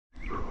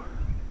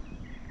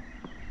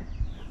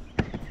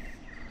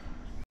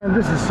And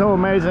this is so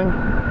amazing.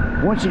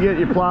 Once you get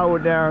your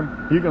plywood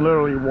down, you can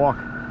literally walk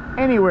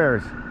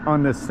anywhere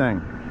on this thing.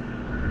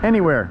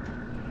 Anywhere.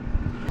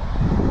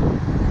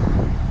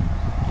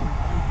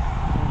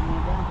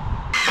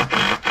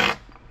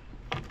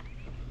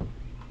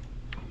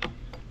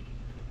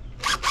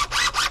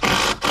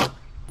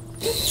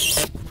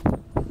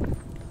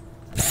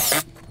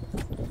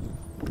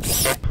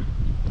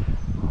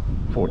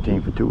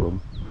 $14 for 2 of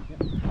them. Yeah.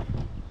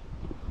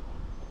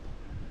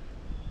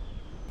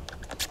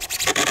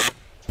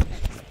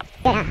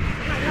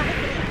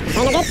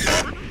 Kind of good.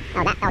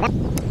 Oh, that.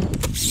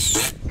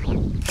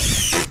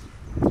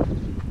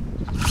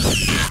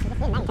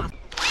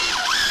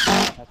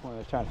 That's one I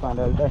was trying to find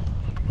the other day.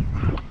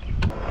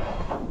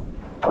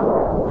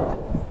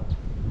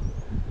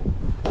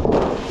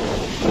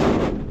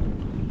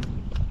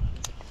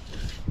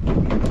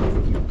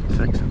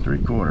 Six and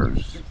three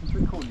quarters.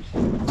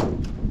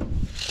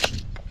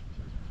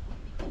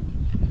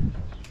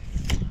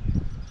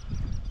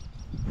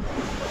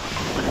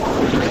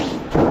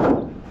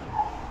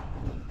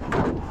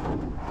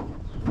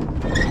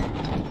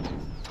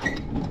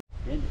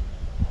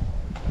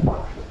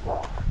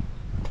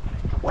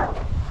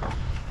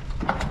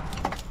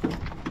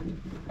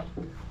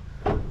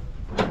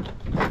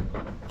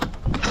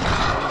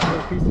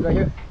 Pieces right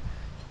here.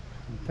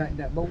 Tighten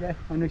that bolt there,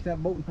 underneath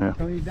that bolt, yeah.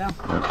 Turn these down.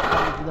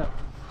 Yeah.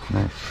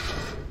 Nice.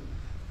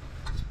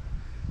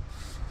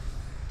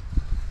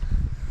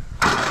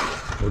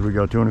 Where do we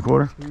go, 2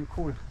 1/4? 2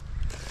 1/4.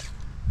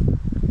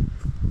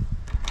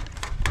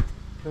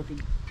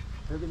 Hooking,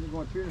 you're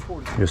going 2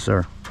 1/4. Yes,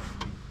 sir.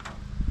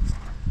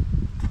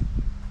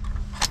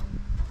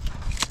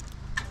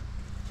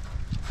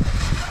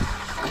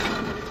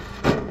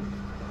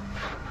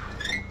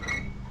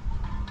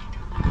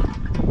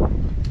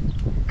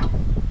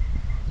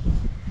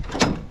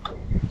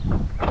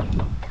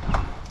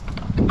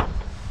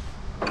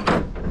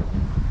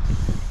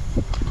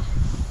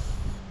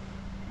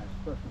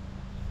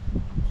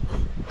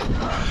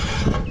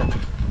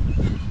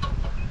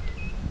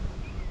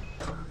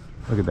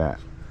 Look at that.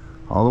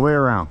 All the way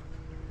around.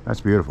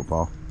 That's beautiful,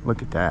 Paul.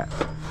 Look at that.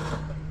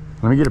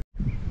 Let me get a...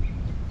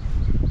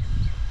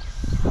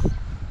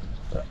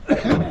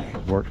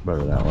 Works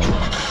better that way.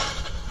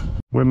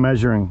 We're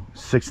measuring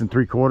 6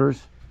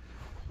 3/4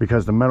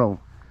 because the metal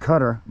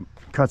cutter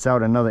cuts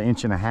out another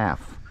 1.5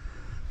 inches.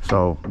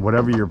 So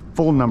whatever your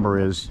full number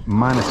is,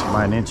 minus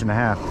by 1.5 inches,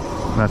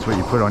 that's what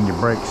you put on your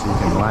brakes so you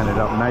can line it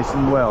up nice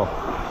and well.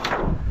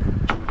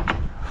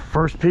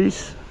 First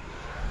piece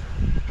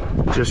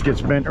just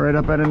gets bent right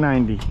up at a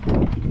 90.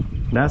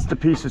 That's the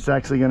piece that's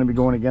actually going to be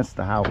going against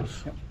the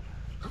house. Yep.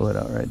 Pull it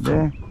out right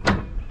there.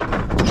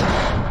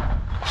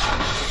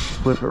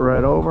 Flip it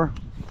right over.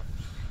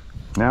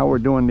 Now we're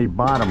doing the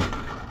bottom.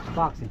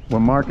 Boxing. We're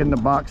marking the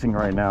boxing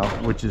right now,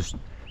 which is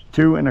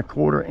 2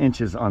 1/4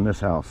 inches on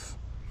this house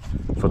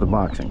for the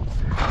boxing.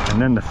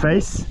 And then the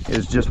face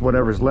is just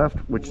whatever's left,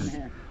 which is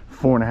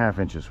 4.5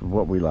 inches,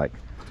 what we like.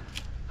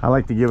 I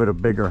like to give it a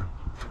bigger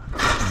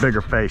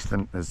face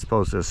than as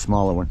opposed to a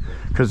smaller one,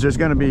 because there's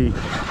going to be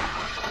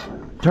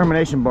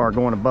termination bar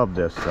going above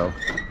this, so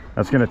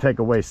that's going to take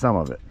away some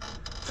of it.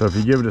 So if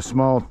you give it a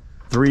small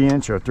 3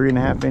 inch or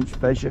 3.5 inch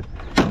fascia,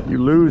 you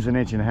lose 1.5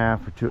 inches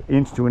or 2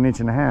 inch to 1.5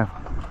 inches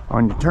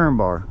on your turn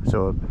bar,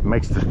 so it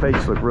makes the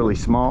face look really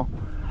small.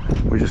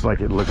 We just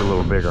like it to look a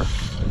little bigger,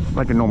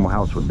 like a normal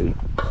house would be.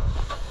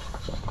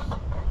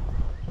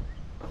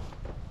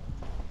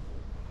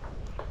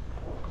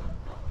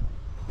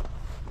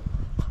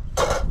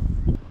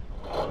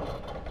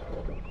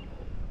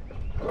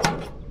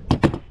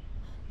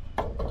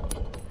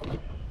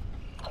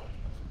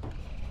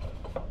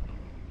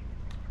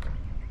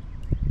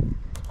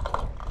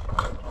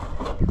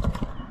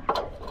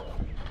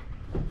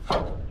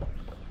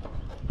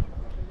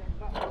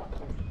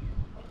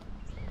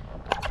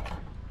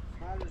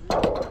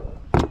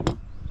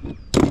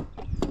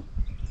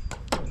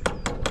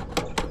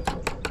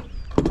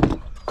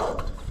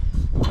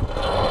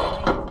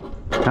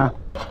 Huh?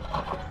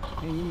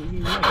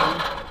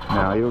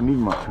 No, you don't need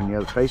much when the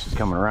other face is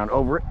coming around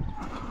over it.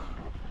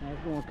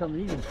 It's going to come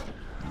even.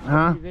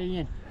 Huh? I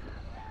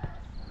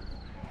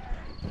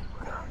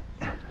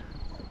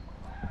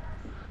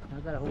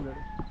got a hold of it.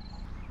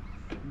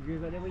 You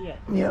good about it yet?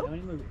 Yep. Don't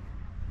even move it.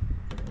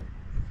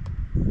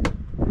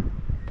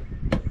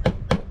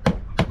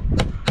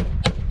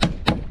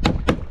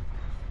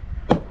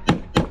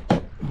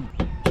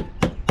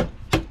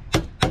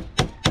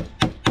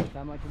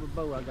 How much of a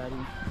bow I got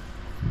in?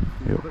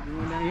 You put the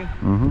one down here?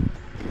 Mm-hmm.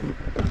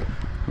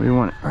 Where do you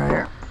want it? Right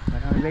here.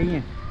 Right on the way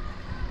in.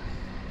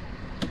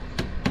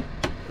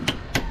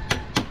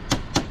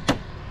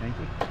 Thank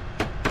you.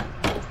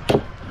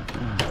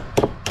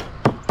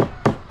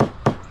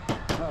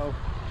 Uh-oh.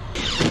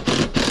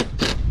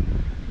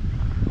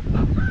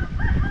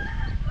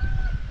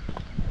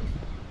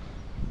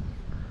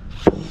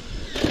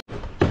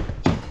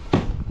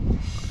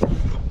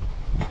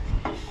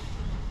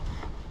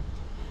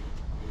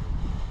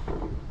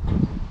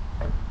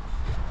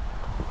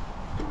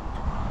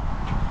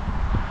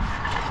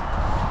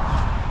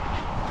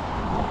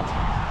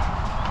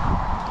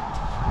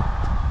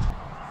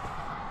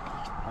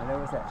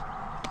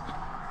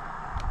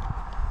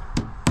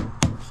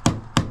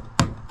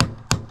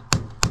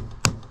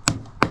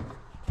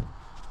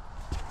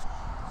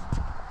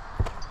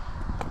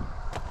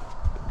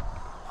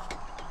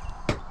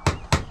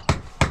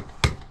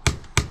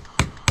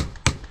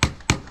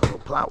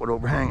 spot with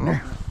overhang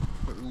there.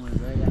 Put one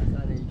right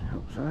outside edge.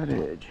 Outside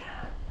edge.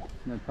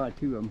 No, probably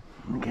two of them.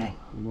 Okay.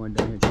 One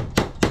down here.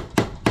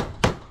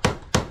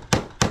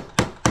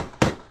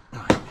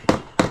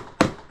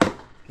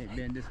 Can't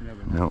bend this one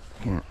over. Nope,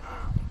 can't.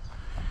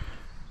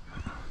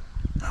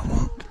 I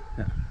won't.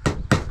 Yeah.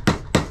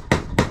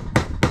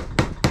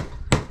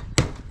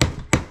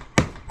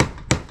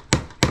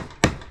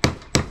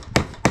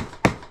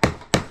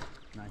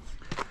 Nice.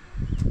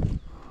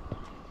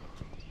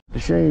 The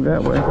shave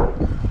that way.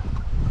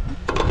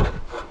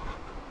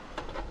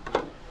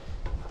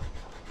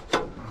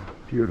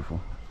 Beautiful.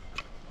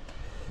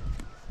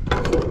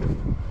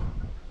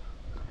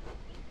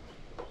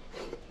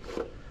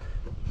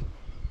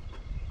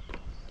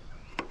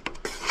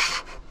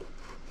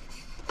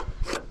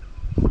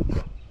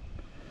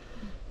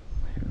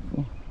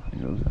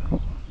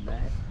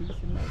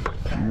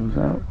 Goes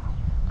out.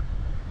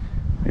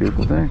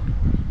 Beautiful thing.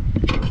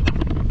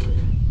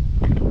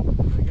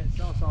 We got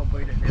sauce all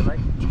buried in there, like.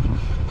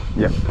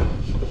 Yep.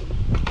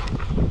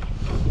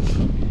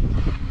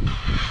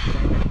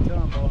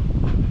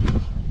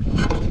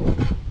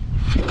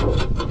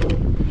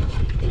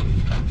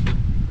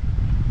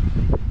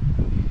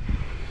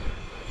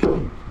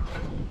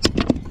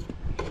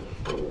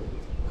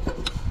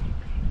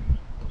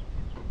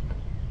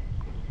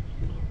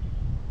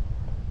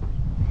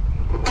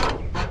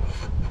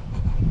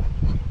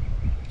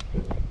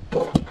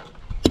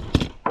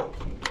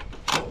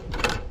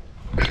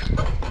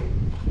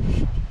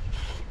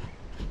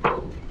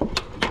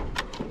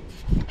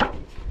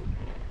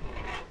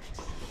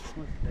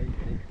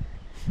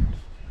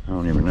 I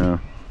don't even know.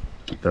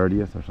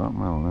 30th or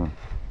something, I don't know.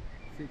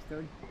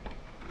 6:30?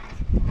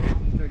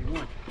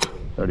 31.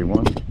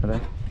 31 today?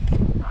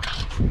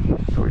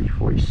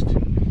 31st.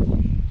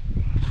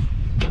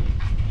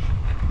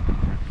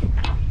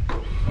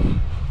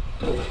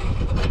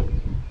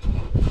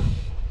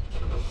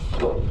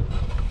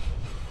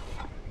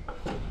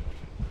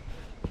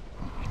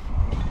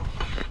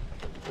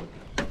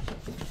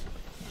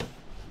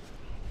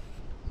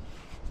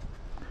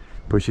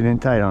 Push it in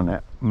tight on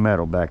that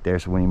metal back there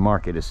so when you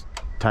mark it, it's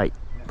tight,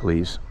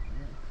 please.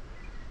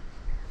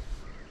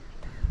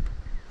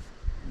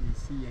 You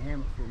see your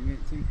hammer for a minute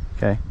too.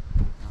 Okay.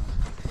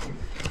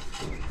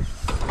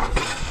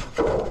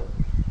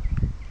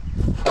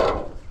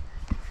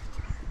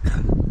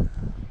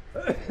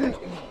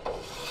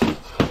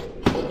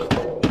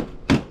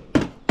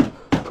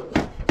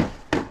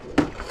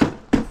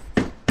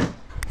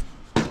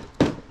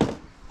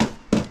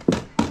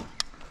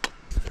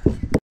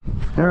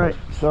 All right,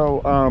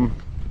 so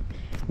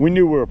we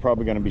knew we were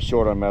probably going to be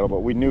short on metal,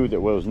 but we knew that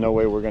there was no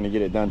way we were going to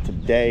get it done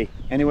today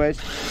anyways.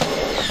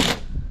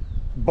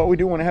 But we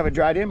do want to have it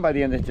dried in by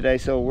the end of today,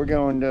 so we're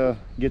going to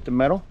get the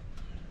metal.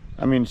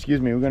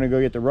 Excuse me, we're going to go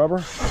get the rubber,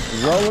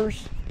 the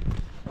rollers.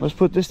 Let's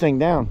put this thing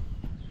down.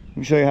 Let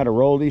me show you how to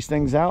roll these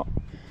things out.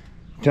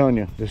 I'm telling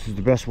you, this is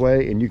the best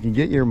way, and you can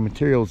get your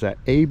materials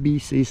at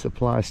ABC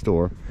Supply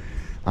Store.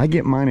 I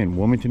get mine in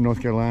Wilmington,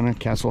 North Carolina,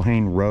 Castle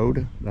Hayne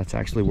Road. That's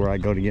actually where I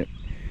go to get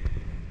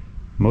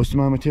most of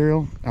my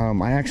material.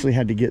 I actually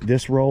had to get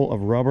this roll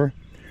of rubber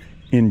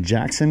in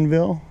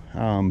Jacksonville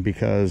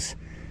because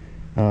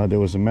there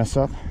was a mess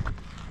up.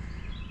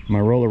 My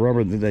roll of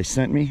rubber that they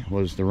sent me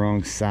was the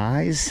wrong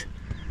size,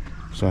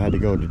 so I had to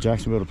go to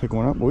Jacksonville to pick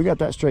one up. But we got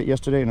that straight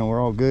yesterday and we're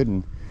all good,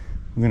 and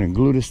we're gonna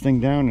glue this thing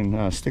down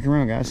and stick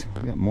around, guys.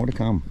 We got more to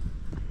come.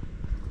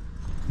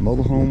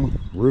 Mobile home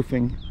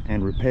roofing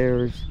and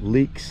repairs,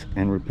 leaks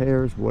and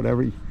repairs,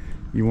 whatever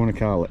you want to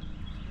call it.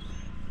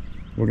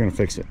 We're gonna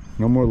fix it.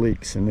 No more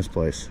leaks in this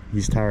place.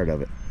 He's tired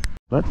of it.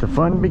 Let the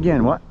fun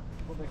begin. What?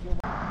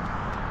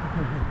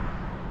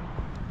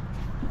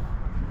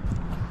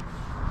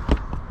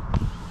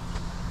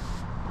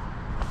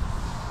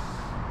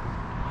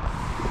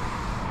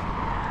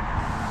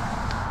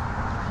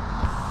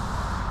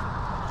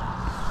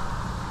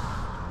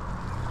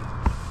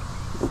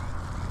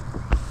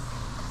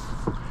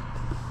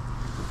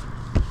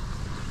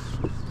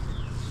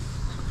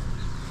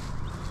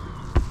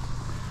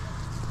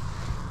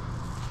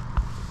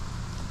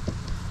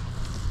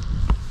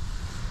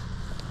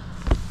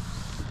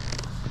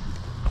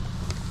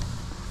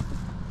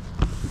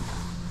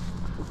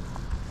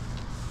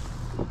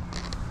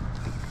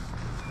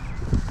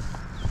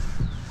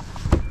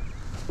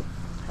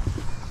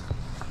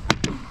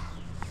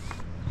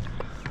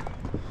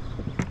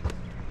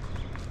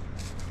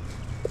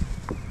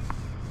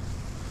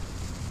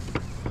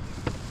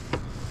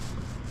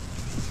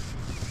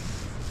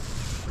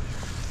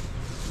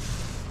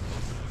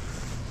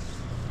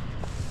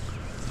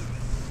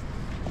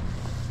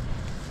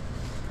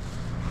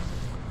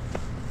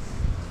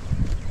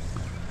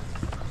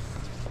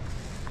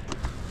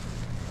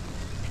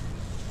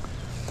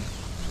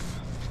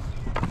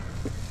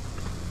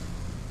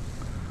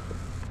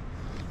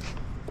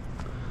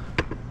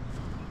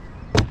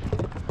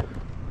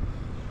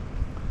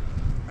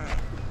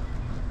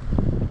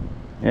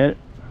 Hit it.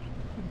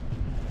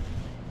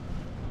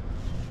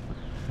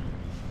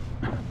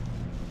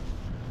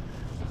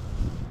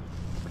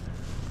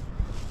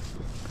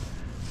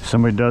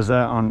 somebody does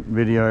that on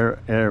video,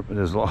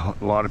 there's a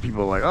lot of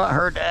people like, oh, I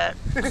heard that.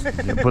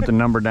 You put the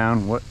number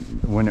down,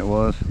 when it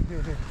was.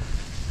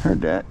 Heard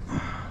that.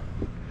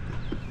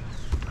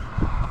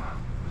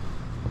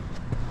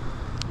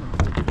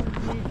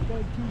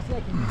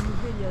 Seconds in the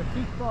video,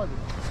 keep farther.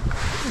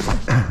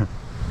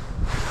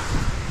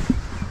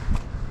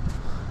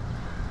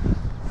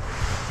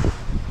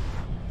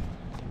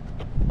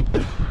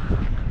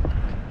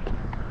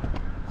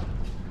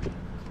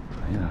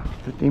 Yeah,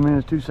 15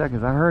 minutes, 2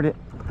 seconds. I heard it.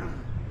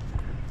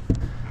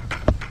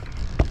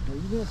 Well,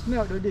 you didn't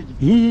smell it though, did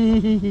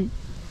you?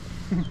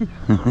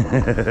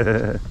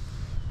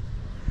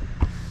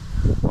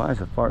 Why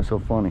is a fart so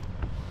funny?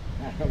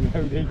 I don't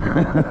know, did you?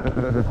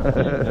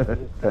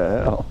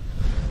 Hell.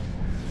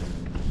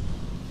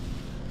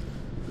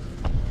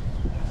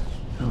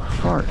 A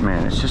fart,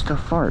 man. It's just a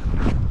fart.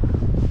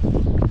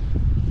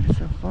 It's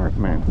a fart,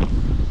 man.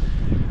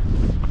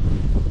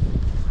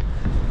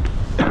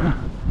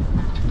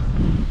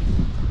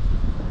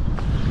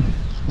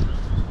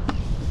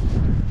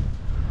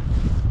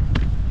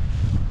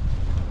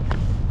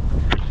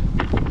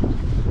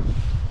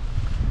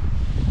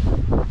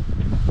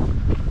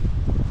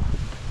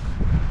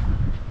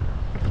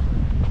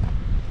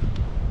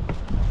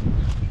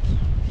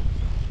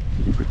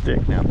 Super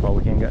thick now, Paul.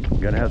 We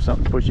gotta have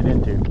something to push it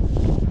into.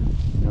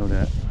 You know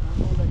that.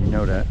 You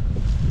know that.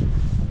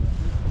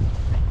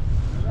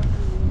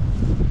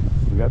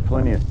 We got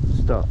plenty of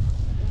stuff.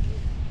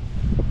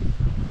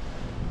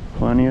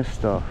 Plenty of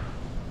stuff.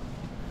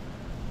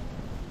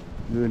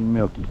 Good and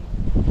milky.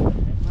 My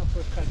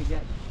first copy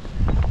got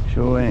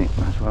Sure ain't.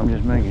 That's why I'm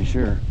just making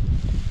sure.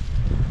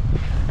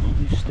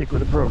 You stick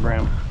with the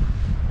program.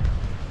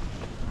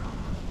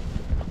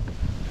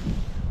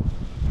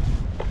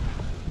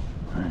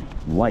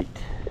 White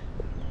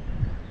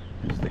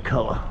is the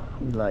color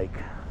we like.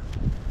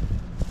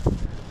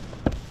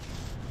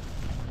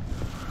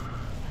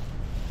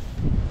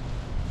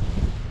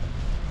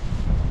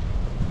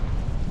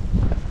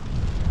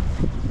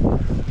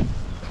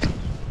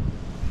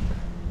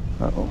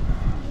 Uh-oh.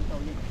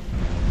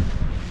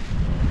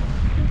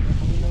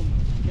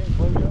 Can't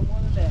close up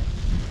one of that.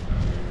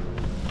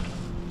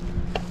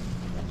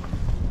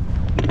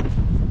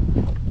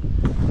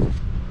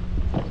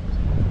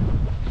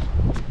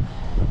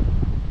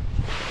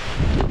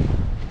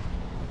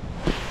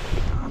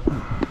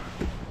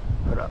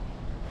 Put up.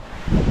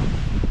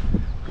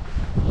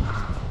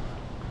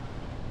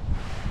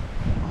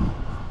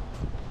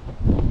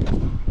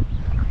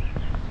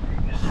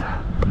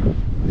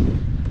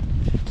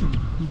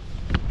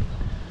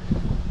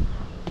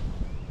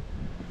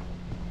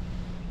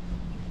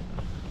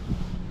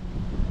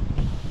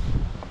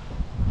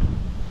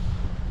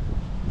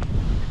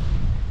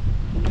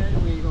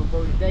 Where you gonna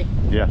go today?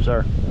 Yeah,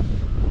 sir.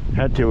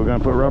 Had to. We're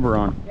gonna put rubber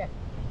on. Yeah.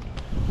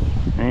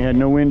 Ain't had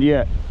no wind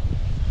yet.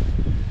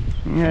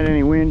 Ain't had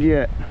any wind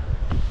yet.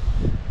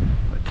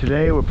 But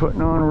today we're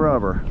putting on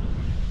rubber.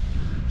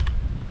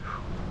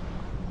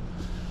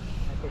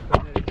 I could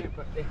put another clamp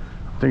up there.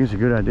 I think it's a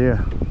good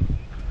idea.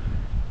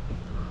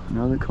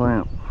 Another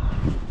clamp.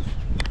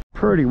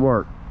 Pretty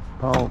work,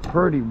 Paul.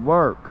 Pretty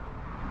work.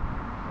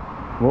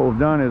 What we've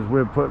done is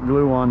we've put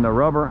glue on the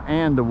rubber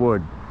and the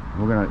wood.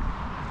 We're gonna.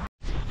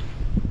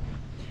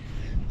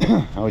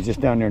 I was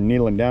just down there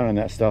kneeling down on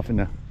that stuff, and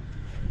that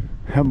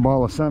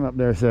ball of sun up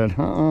there said,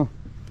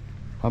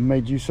 I've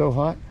made you so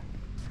hot,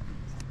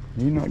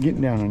 you're not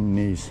getting down on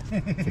your knees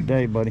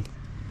today, buddy.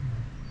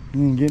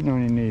 You ain't getting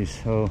on your knees.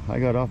 So I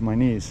got off my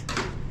knees.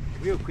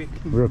 Real quick.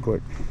 Real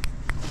quick.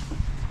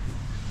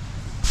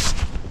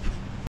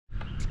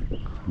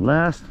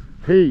 Last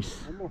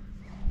piece. One more.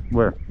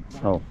 Where?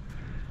 Oh,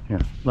 yeah.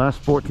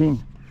 Last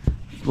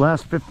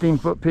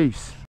 15-foot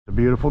piece. A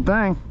beautiful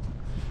thing.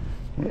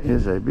 It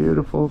is a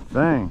beautiful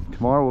thing.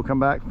 Tomorrow we'll come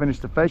back, finish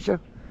the fascia,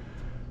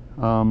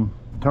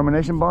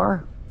 termination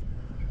bar,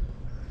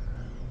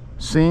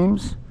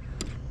 seams,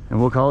 and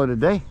we'll call it a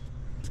day.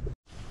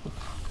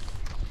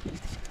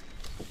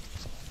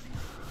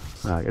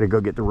 I gotta go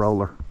get the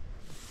roller.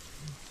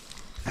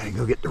 I gotta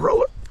go get the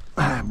roller.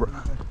 Huh?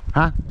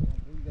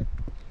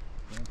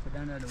 Put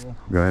down the other wall.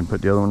 Go ahead and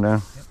put the other one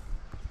down.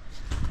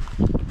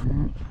 Yep.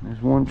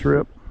 There's one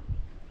trip.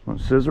 Want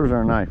scissors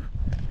or a knife?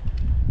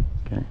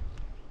 Okay.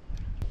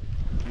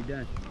 You're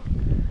done.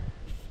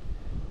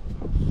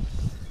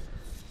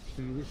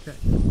 So you just cut.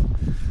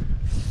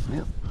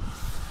 Yep.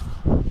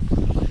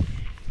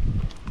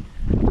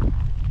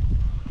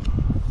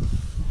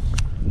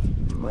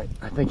 Wait,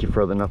 I think you're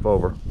further enough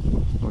over.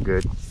 We're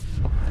good.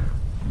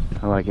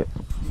 I like it.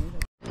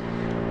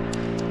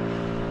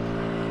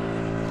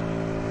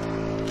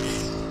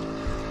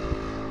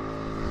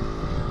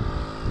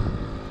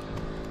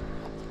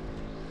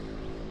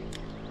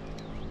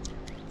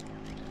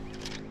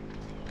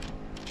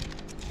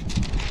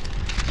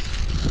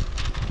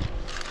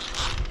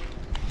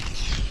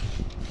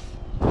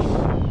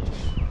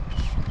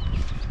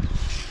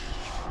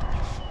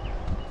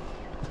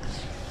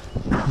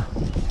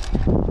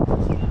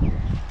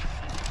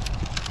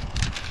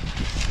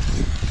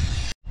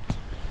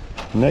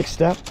 Next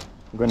step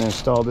I'm going to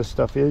install this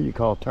stuff here you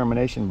call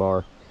termination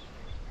bar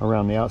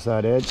around the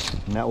outside edge,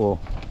 and that will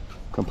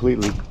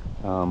completely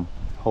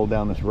hold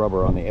down this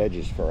rubber on the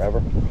edges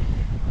forever.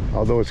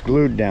 Although it's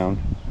glued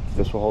down,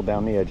 this will hold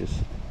down the edges.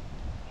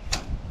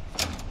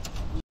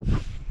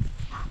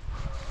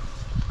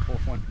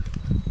 Fourth one.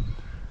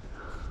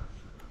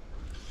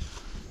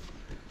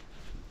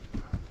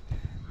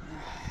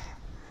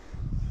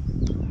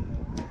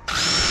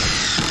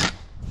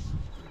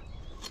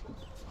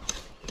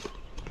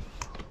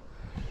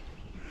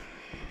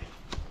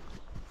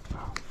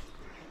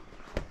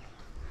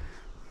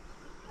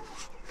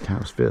 That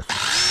was fifth.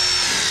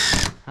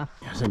 Huh?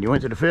 I said you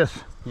went to the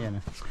fifth. Yeah,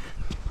 no.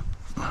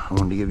 I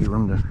wanted to give you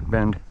room to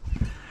bend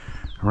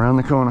around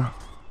the corner.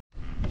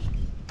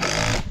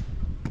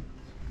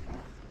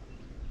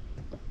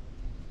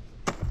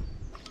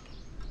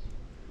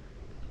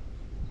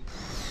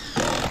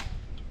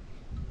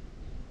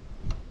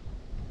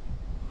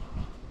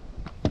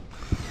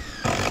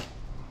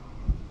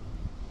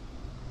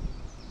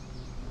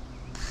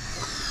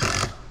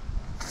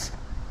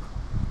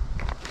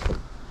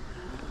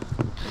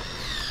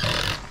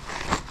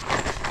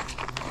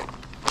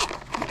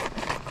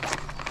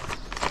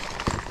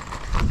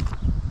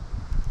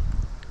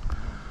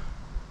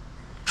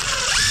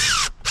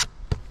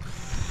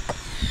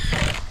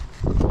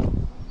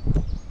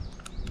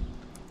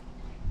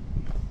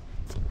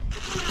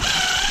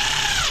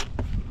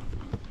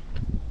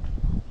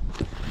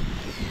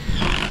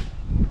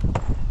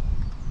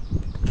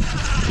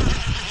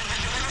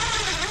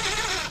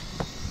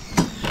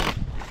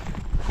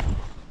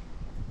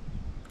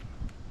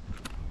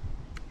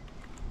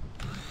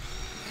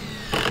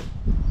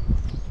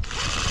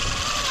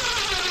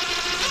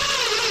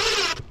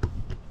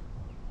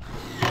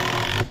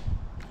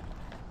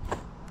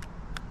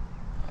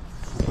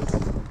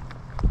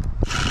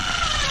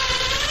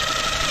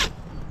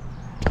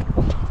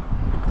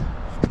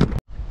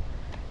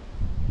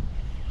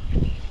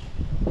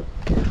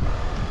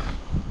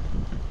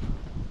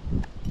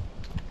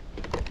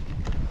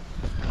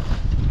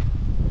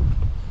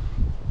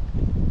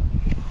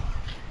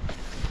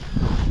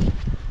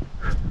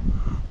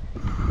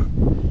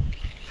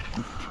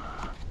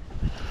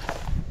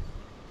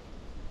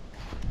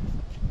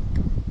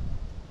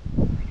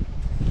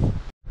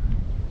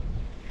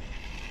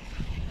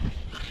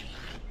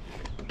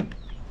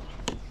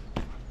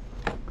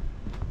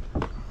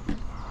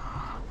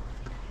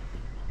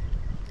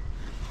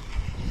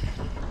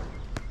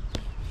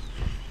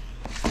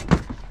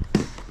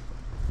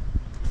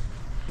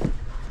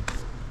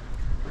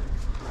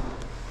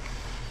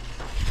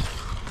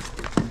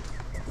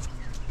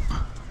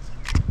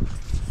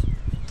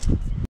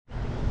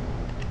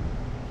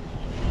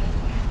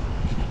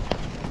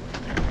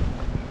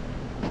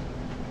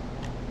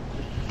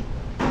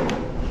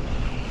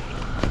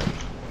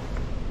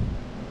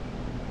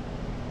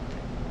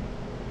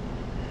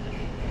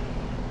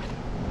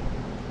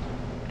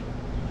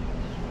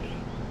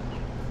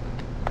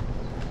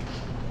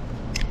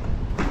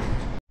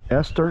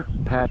 Esther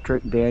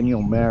Patrick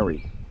Daniel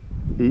Mary,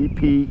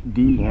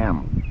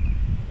 EPDM,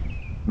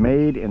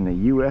 made in the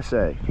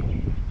USA.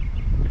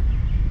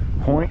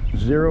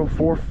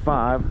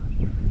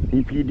 0.045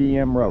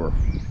 EPDM rubber.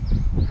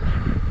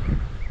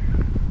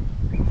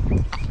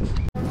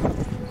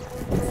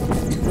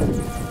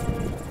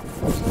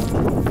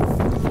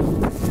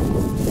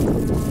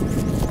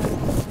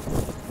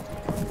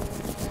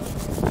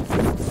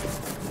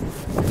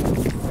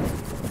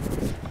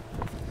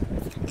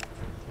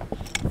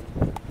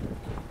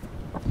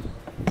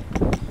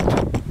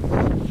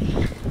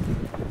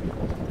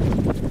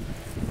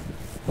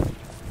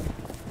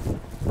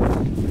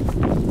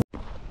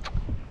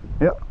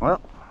 Yep,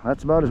 well,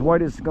 that's about as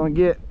white as it's going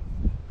to get.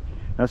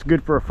 That's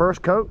good for a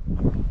first coat.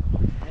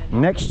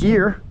 Next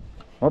year,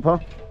 what,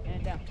 Paul?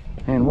 Hand down.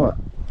 And what?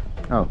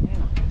 Oh,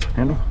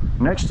 handle.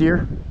 Next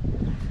year,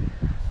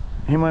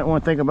 he might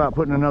want to think about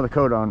putting another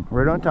coat on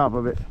right on top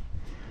of it.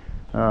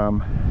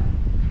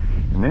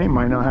 And then he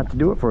might not have to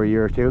do it for a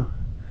year or two.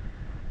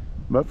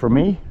 But for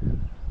me,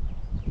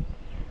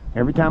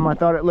 every time I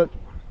thought it looked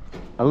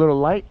a little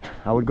light,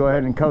 I would go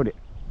ahead and coat it.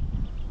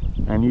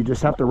 And you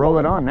just have to roll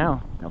it on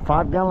now. A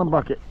 5-gallon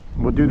bucket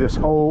will do this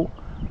whole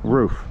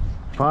roof.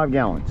 5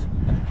 gallons.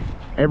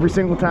 Every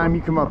single time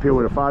you come up here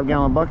with a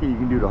 5-gallon bucket, you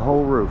can do the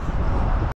whole roof.